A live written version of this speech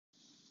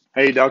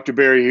Hey, Dr.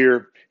 Barry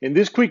here. In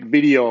this quick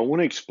video, I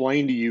want to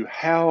explain to you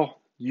how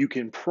you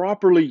can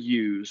properly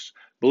use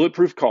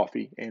bulletproof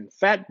coffee and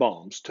fat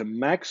bombs to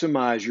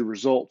maximize your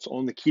results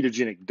on the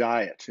ketogenic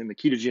diet and the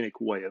ketogenic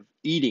way of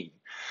eating.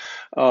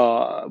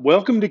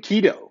 Welcome to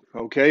keto.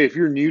 Okay, if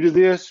you're new to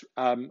this,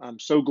 I'm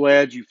so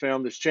glad you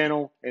found this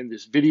channel and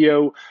this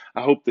video.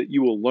 I hope that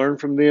you will learn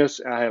from this.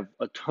 I have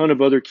a ton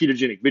of other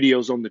ketogenic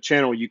videos on the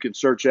channel you can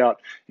search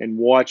out and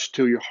watch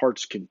till your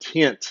heart's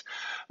content.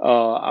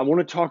 I want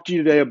to talk to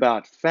you today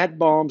about fat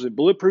bombs and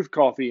bulletproof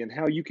coffee and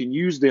how you can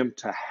use them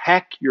to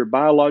hack your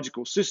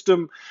biological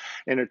system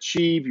and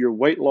achieve your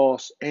weight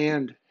loss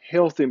and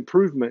health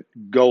improvement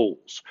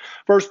goals.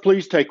 First,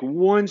 please take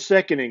 1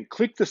 second and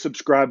click the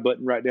subscribe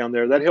button right down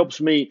there. That helps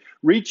me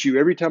reach you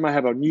every time I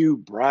have a new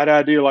bright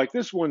idea like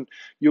this one.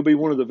 You'll be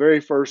one of the very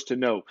first to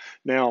know.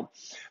 Now,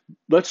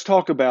 let's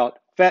talk about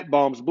fat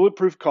bombs,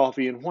 bulletproof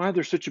coffee, and why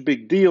they're such a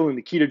big deal in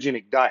the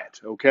ketogenic diet.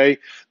 Okay,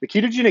 the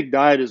ketogenic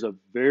diet is a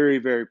very,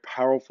 very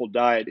powerful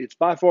diet. It's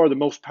by far the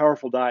most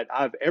powerful diet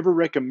I've ever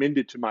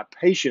recommended to my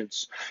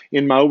patients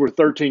in my over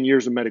 13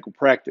 years of medical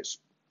practice.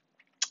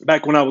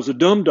 Back when I was a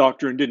dumb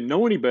doctor and didn't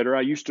know any better,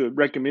 I used to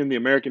recommend the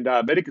American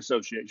Diabetic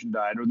Association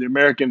diet or the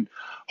American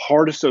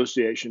Heart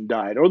Association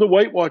diet or the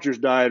Weight Watchers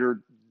diet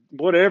or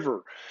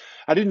whatever.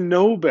 I didn't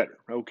know better,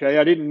 okay?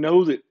 I didn't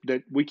know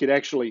that we could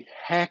actually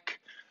hack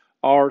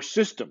our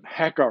system,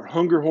 hack our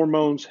hunger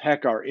hormones,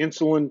 hack our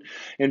insulin,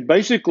 and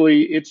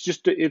basically it's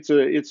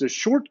a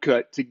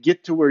shortcut to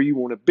get to where you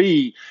want to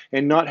be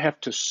and not have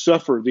to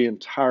suffer the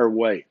entire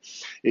way.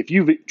 If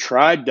you've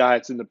tried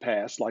diets in the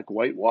past, like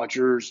Weight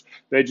Watchers,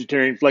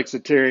 vegetarian,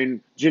 flexitarian,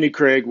 Jenny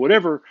Craig,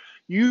 whatever,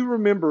 you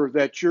remember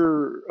that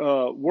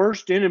your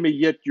worst enemy,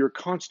 yet your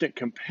constant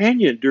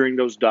companion during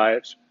those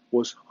diets,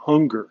 was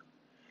hunger.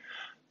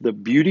 The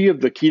beauty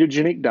of the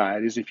ketogenic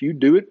diet is if you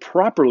do it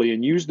properly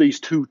and use these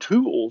two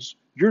tools,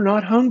 you're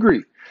not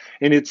hungry.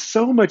 And it's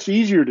so much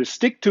easier to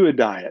stick to a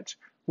diet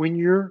when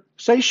you're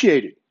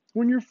satiated,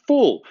 when you're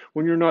full,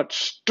 when you're not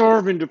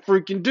starving to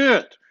freaking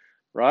death,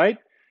 right?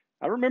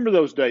 I remember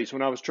those days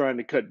when I was trying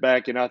to cut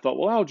back and I thought,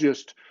 well,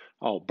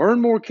 I'll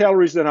burn more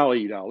calories than I'll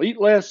eat. I'll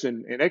eat less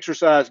and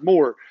exercise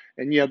more.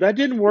 And yeah, that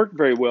didn't work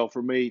very well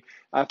for me.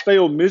 I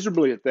failed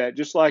miserably at that,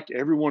 just like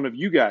every one of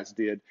you guys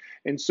did.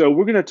 And so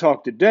we're going to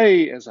talk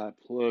today as I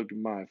plugged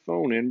my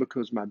phone in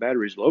because my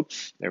battery's low.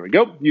 There we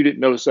go. You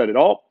didn't notice that at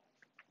all.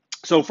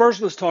 So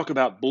first, let's talk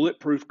about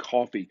bulletproof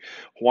coffee,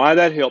 why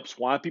that helps,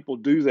 why people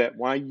do that,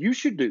 why you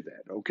should do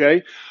that,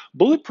 okay?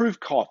 Bulletproof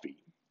coffee,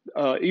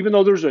 even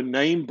though there's a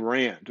name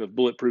brand of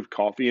bulletproof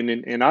coffee,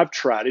 and I've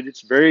tried it,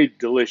 it's very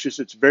delicious,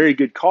 it's very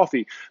good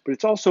coffee, but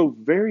it's also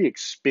very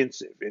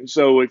expensive. And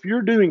so if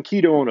you're doing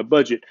keto on a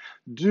budget,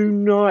 do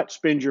not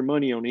spend your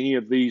money on any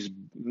of these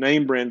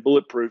name brand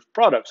bulletproof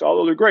products,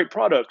 although they're great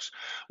products.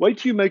 Wait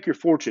till you make your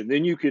fortune.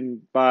 Then you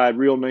can buy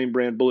real name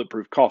brand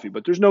bulletproof coffee.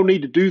 But there's no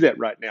need to do that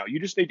right now. You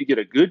just need to get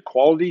a good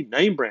quality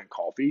name brand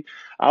coffee.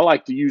 I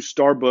like to use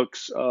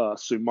Starbucks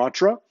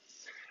Sumatra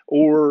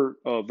or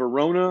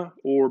Verona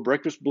or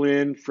Breakfast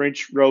Blend,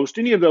 French Roast.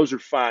 Any of those are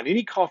fine.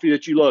 Any coffee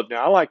that you love.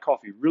 Now, I like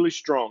coffee really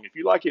strong. If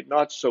you like it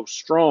not so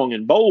strong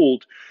and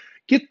bold,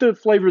 get the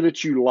flavor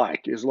that you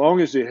like. As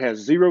long as it has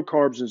zero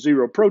carbs and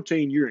zero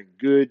protein, you're in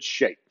good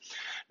shape.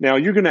 Now,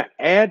 you're going to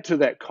add to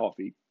that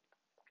coffee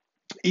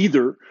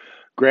either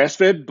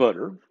grass-fed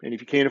butter, and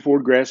if you can't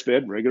afford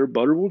grass-fed, regular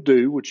butter will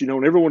do. What you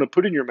don't ever want to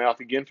put in your mouth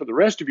again for the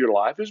rest of your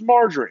life is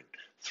margarine.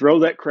 Throw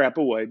that crap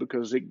away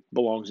because it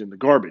belongs in the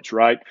garbage,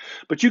 right?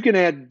 But you can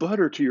add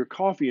butter to your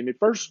coffee, and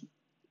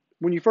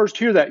when you first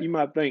hear that, you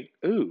might think,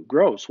 ooh,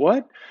 gross,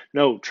 what?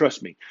 No,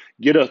 trust me.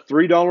 Get a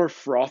 $3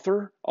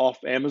 frother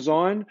off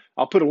Amazon.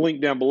 I'll put a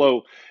link down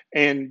below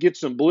and get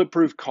some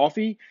bulletproof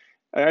coffee.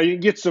 You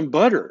get some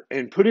butter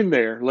and put in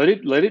there, let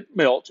it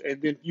melt,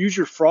 and then use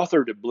your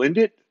frother to blend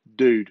it.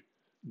 Dude,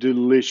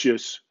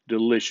 delicious,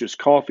 delicious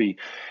coffee.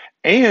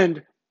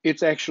 And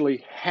it's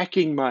actually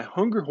hacking my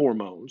hunger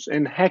hormones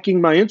and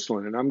hacking my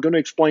insulin. And I'm going to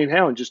explain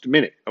how in just a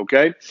minute,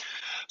 okay?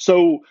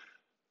 So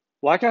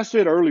like I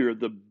said earlier,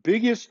 the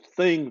biggest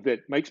thing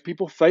that makes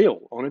people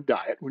fail on a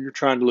diet when you're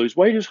trying to lose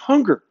weight is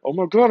hunger. Oh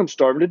my God, I'm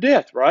starving to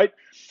death, right?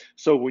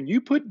 So when you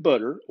put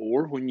butter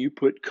or when you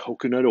put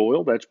coconut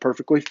oil, that's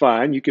perfectly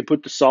fine. You can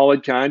put the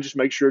solid kind, just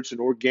make sure it's an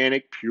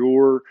organic,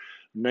 pure,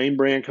 name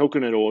brand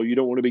coconut oil. You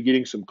don't want to be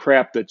getting some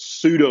crap that's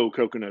pseudo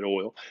coconut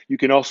oil. You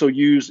can also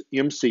use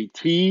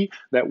MCT,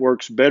 that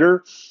works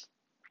better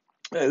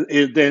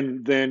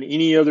than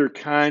any other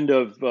kind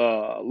of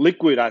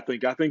liquid. I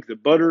think the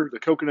butter, the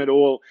coconut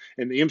oil,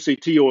 and the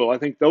MCT oil. I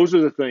think those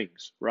are the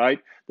things, right,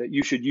 that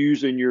you should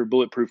use in your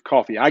bulletproof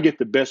coffee. I get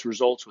the best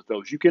results with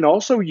those. You can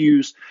also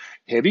use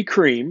heavy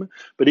cream,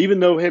 but even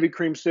though heavy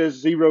cream says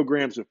 0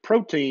 grams of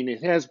protein,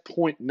 it has zero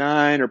point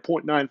 0.9 or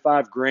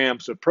 0.95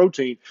 grams of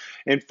protein.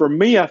 And for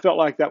me, I felt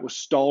like that was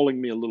stalling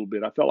me a little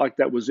bit. I felt like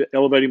that was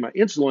elevating my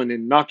insulin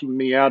and knocking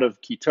me out of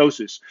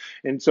ketosis.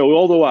 And so,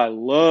 although I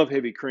love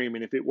heavy cream,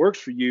 and if it works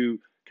for you,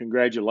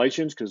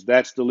 congratulations, because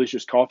that's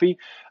delicious coffee,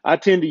 I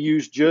tend to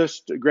use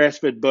just grass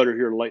fed butter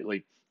here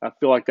lately. I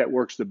feel like that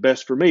works the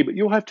best for me, but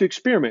you'll have to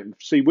experiment and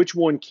see which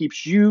one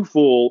keeps you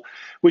full,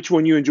 which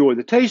one you enjoy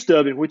the taste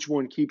of, and which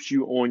one keeps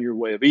you on your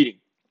way of eating.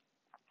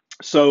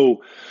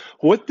 So,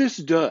 what this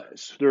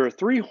does, there are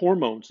three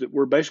hormones that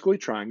we're basically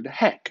trying to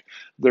hack.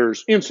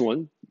 There's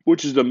insulin,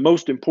 which is the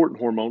most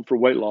important hormone for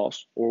weight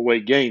loss or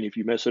weight gain if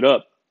you mess it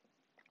up.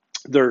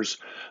 There's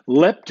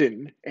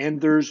leptin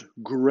and there's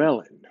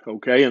ghrelin,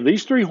 okay? And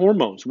these three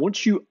hormones,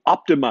 once you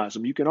optimize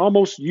them, you can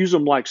almost use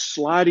them like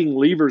sliding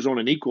levers on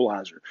an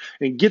equalizer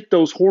and get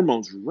those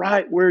hormones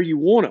right where you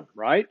want them,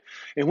 right?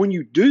 And when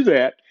you do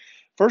that,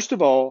 first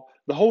of all,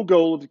 the whole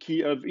goal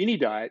of any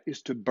diet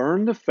is to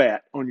burn the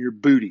fat on your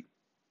booty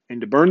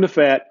and to burn the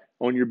fat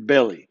on your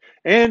belly.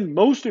 And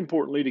most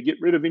importantly, to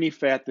get rid of any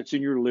fat that's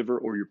in your liver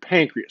or your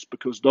pancreas,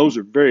 because those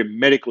are very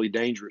medically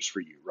dangerous for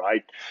you,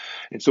 right?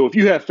 And so if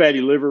you have fatty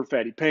liver,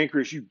 fatty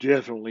pancreas, you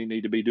definitely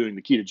need to be doing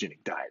the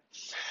ketogenic diet.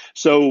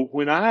 So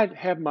when I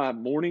have my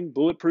morning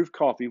bulletproof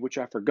coffee, which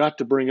I forgot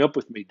to bring up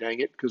with me,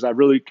 dang it, because I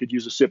really could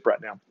use a sip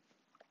right now.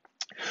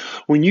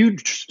 When you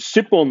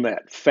sip on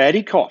that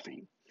fatty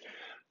coffee,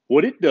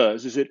 what it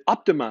does is it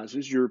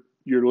optimizes your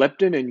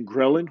leptin and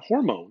ghrelin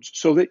hormones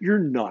so that you're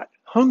not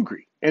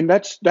hungry. And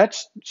that's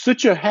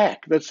such a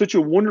hack. That's such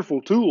a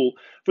wonderful tool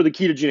for the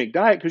ketogenic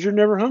diet because you're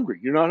never hungry.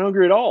 You're not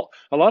hungry at all.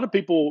 A lot of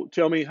people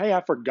tell me, hey,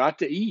 I forgot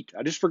to eat.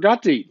 I just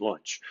forgot to eat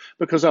lunch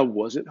because I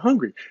wasn't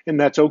hungry. And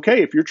that's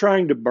okay. If you're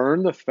trying to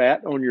burn the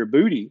fat on your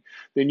booty,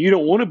 then you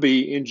don't want to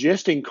be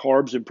ingesting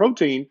carbs and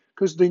protein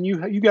because then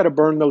you got to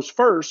burn those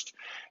first.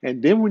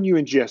 And then when you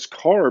ingest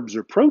carbs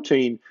or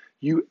protein,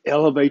 you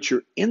elevate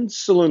your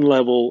insulin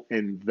level,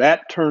 and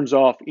that turns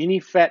off any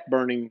fat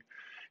burning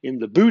in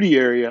the booty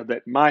area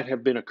that might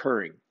have been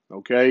occurring,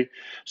 okay?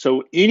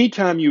 So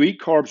anytime you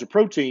eat carbs or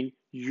protein,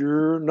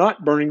 you're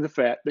not burning the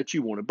fat that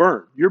you want to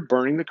burn. You're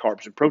burning the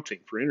carbs and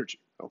protein for energy,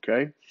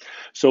 okay?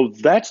 So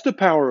that's the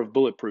power of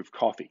bulletproof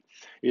coffee,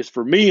 is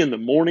for me in the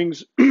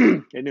mornings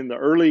and in the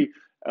early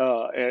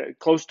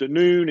close to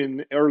noon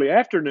and early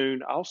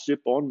afternoon, I'll sip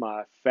on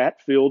my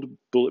fat-filled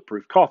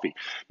bulletproof coffee.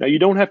 Now, you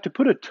don't have to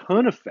put a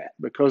ton of fat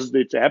because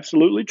it's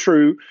absolutely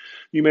true.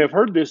 You may have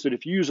heard this, that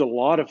if you use a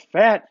lot of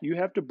fat, you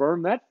have to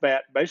burn that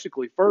fat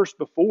basically first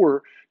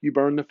before you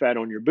burn the fat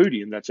on your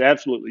booty, and that's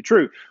absolutely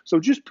true. So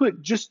just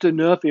put just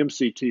enough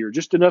MCT or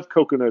just enough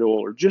coconut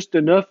oil or just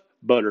enough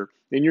butter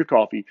in your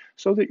coffee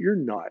so that you're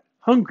not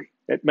hungry.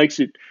 It makes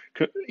it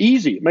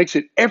easy. It makes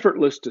it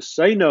effortless to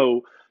say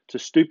no to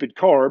stupid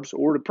carbs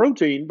or to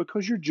protein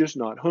because you're just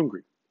not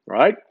hungry,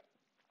 right?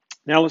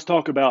 Now let's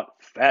talk about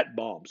fat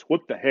bombs.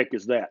 What the heck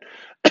is that?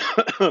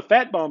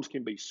 Fat bombs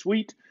can be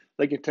sweet.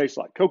 They can taste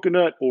like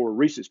coconut or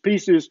Reese's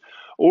Pieces,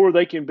 or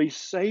they can be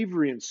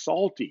savory and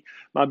salty.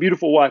 My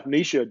beautiful wife,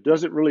 Nisha,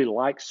 doesn't really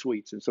like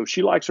sweets, and so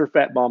she likes her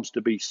fat bombs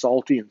to be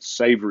salty and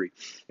savory.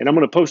 And I'm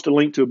going to post a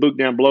link to a book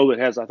down below that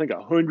has, I think,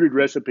 100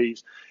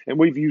 recipes, and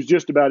we've used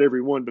just about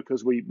every one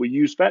because we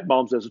use fat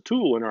bombs as a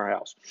tool in our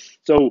house.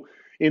 So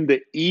in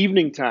the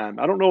evening time,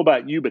 I don't know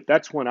about you, but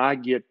that's when I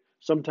get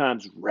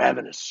sometimes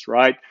ravenous,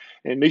 right?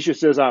 And Nisha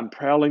says I'm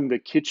prowling the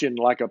kitchen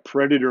like a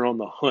predator on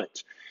the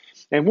hunt.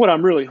 And what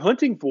I'm really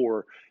hunting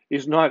for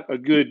is not a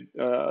good,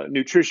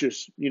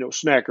 nutritious,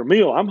 snack or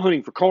meal. I'm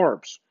hunting for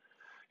carbs.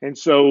 And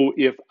so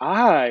if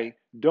I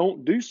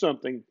don't do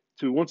something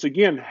to once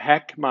again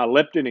hack my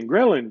leptin and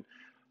ghrelin,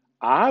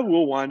 I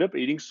will wind up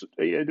eating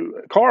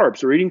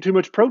carbs or eating too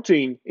much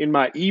protein in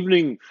my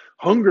evening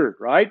hunger,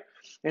 right?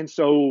 And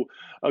so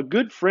a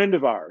good friend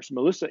of ours,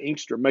 Melissa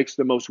Inkster, makes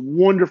the most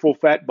wonderful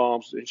fat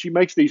bombs, and she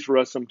makes these for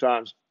us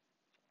sometimes.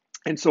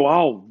 And so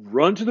I'll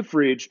run to the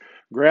fridge,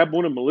 grab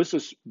one of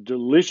Melissa's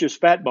delicious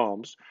fat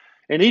bombs,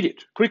 and eat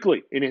it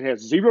quickly. And it has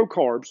zero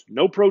carbs,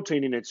 no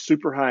protein, and it's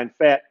super high in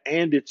fat,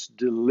 and it's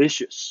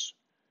delicious.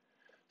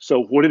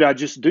 So what did I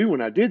just do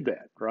when I did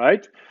that,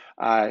 right?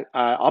 I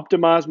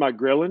optimized my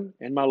ghrelin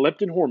and my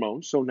leptin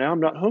hormones, so now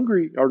I'm not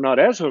hungry or not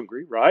as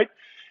hungry, right?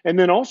 And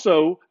then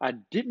also I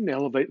didn't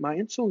elevate my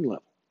insulin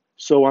level.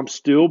 So I'm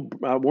still,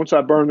 once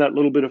I burn that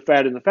little bit of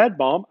fat in the fat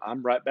bomb,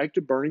 I'm right back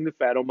to burning the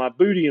fat on my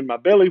booty and my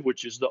belly,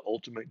 which is the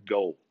ultimate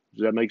goal.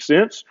 Does that make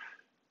sense?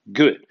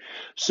 Good.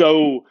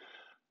 So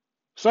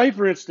say,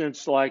 for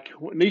instance, like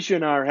Nisha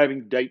and I are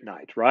having date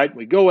night, right?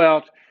 We go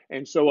out.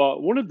 And so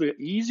one of the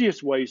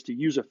easiest ways to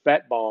use a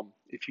fat bomb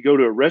if you go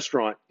to a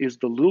restaurant is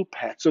the little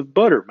pats of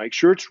butter. Make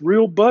sure it's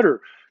real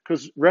butter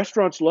because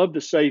restaurants love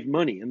to save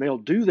money. And they'll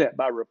do that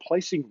by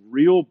replacing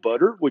real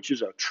butter, which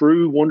is a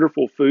true,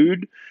 wonderful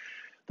food.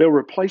 They'll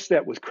replace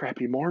that with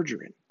crappy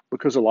margarine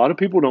because a lot of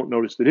people don't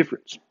notice the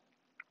difference.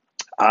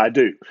 I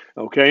do.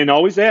 Okay. And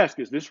always ask,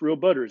 is this real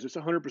butter? Is this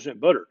 100%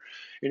 butter?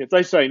 And if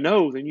they say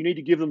no, then you need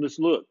to give them this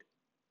look.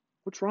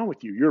 What's wrong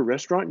with you? You're a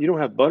restaurant and you don't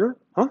have butter?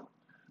 Huh?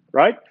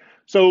 Right?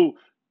 So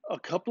a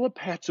couple of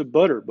pats of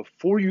butter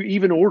before you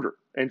even order.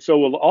 And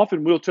so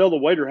often we'll tell the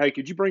waiter, hey,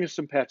 could you bring us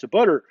some pats of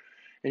butter?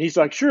 And he's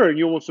like, sure. And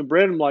you want some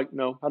bread? I'm like,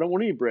 no, I don't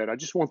want any bread. I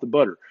just want the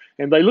butter.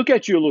 And they look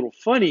at you a little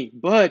funny,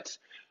 but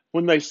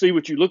when they see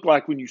what you look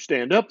like when you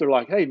stand up, they're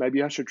like, hey,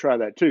 maybe I should try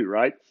that too,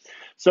 right?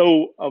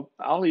 So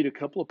I'll eat a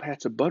couple of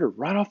pats of butter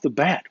right off the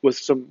bat with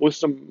some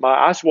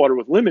my ice water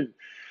with lemon,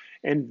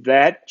 and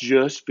that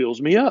just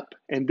fills me up.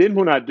 And then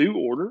when I do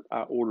order,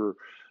 I order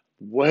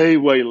way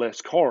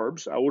less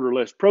carbs. I order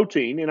less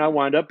protein, and I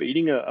wind up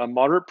eating a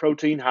moderate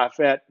protein, high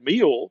fat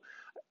meal,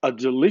 a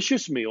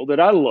delicious meal that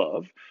I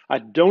love. I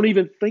don't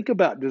even think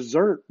about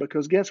dessert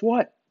because guess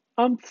what?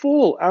 I'm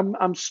full.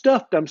 I'm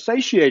stuffed. I'm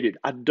satiated.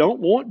 I don't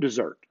want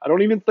dessert. I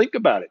don't even think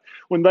about it.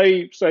 When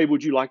they say,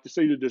 "Would you like to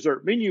see the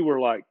dessert menu?"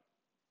 We're like,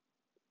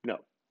 "No,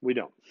 we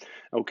don't."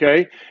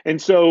 Okay? And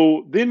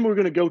so then we're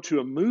going to go to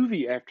a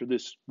movie after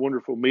this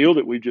wonderful meal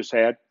that we've just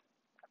had.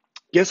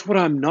 Guess what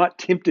I'm not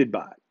tempted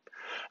by?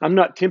 I'm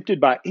not tempted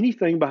by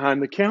anything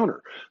behind the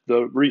counter.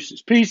 The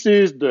Reese's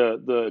Pieces,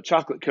 the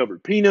chocolate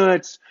covered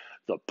peanuts,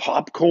 the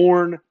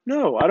popcorn.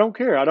 No, I don't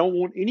care. I don't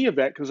want any of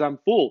that because I'm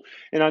full.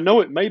 And I know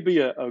it may be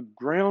a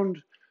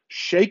ground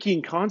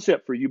shaking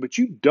concept for you, but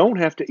you don't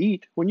have to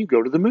eat when you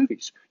go to the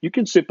movies. You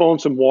can sip on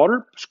some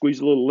water, squeeze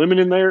a little lemon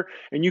in there,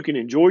 and you can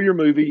enjoy your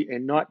movie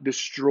and not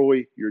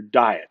destroy your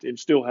diet and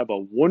still have a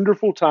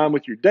wonderful time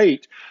with your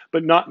date,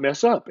 but not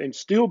mess up and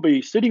still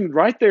be sitting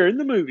right there in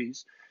the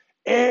movies.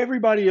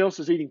 Everybody else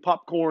is eating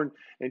popcorn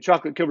and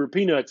chocolate covered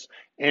peanuts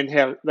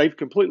and they've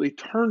completely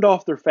turned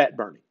off their fat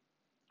burning,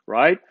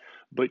 right?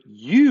 But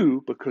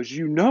you, because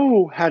you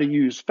know how to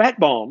use fat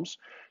bombs,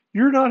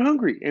 you're not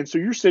hungry. And so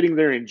you're sitting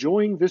there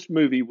enjoying this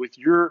movie with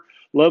your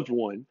loved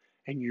one,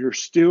 and you're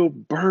still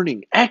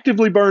burning,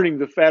 actively burning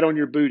the fat on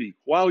your booty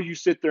while you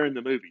sit there in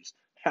the movies.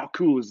 How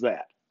cool is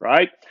that?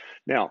 Right?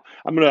 Now,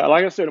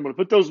 like I said, I'm gonna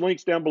put those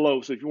links down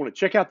below. So if you want to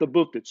check out the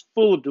book that's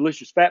full of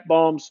delicious fat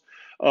bombs,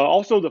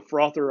 also the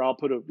frother, I'll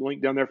put a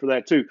link down there for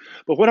that too.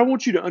 But what I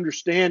want you to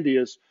understand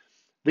is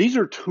these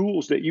are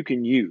tools that you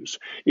can use.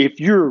 If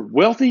you're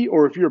wealthy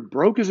or if you're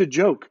broke as a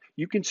joke,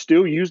 you can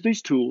still use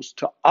these tools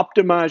to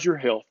optimize your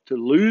health, to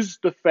lose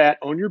the fat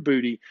on your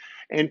booty,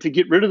 and to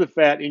get rid of the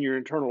fat in your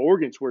internal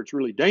organs where it's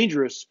really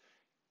dangerous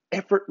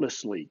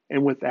effortlessly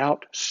and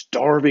without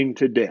starving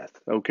to death.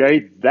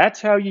 Okay, that's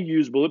how you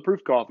use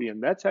bulletproof coffee,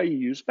 and that's how you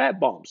use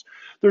fat bombs.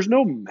 There's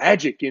no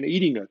magic in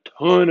eating a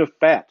ton of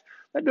fat.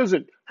 That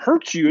doesn't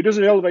hurt you. It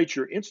doesn't elevate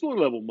your insulin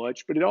level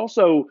much, but it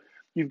also,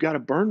 you've got to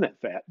burn that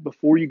fat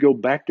before you go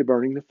back to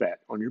burning the fat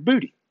on your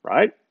booty,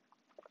 right?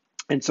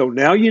 And so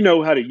now you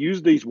know how to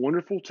use these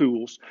wonderful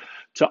tools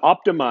to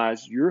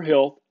optimize your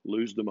health,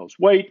 lose the most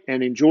weight,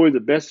 and enjoy the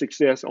best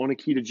success on a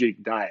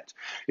ketogenic diet.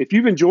 If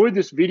you've enjoyed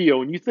this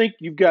video and you think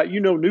you've got,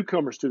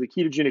 newcomers to the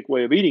ketogenic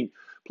way of eating,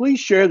 please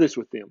share this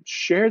with them.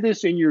 Share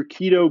this in your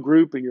keto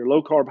group and your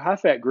low carb, high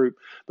fat group,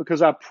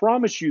 because I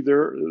promise you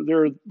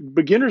there are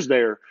beginners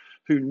there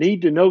who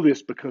need to know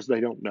this because they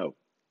don't know.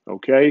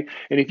 Okay.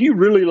 And if you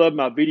really love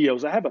my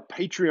videos, I have a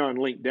Patreon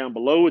link down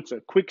below. It's a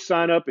quick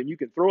sign up and you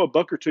can throw a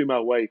buck or two my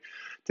way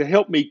to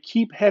help me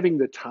keep having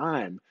the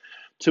time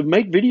to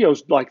make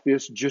videos like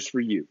this just for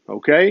you.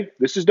 Okay.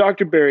 This is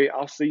Dr. Barry.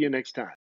 I'll see you next time.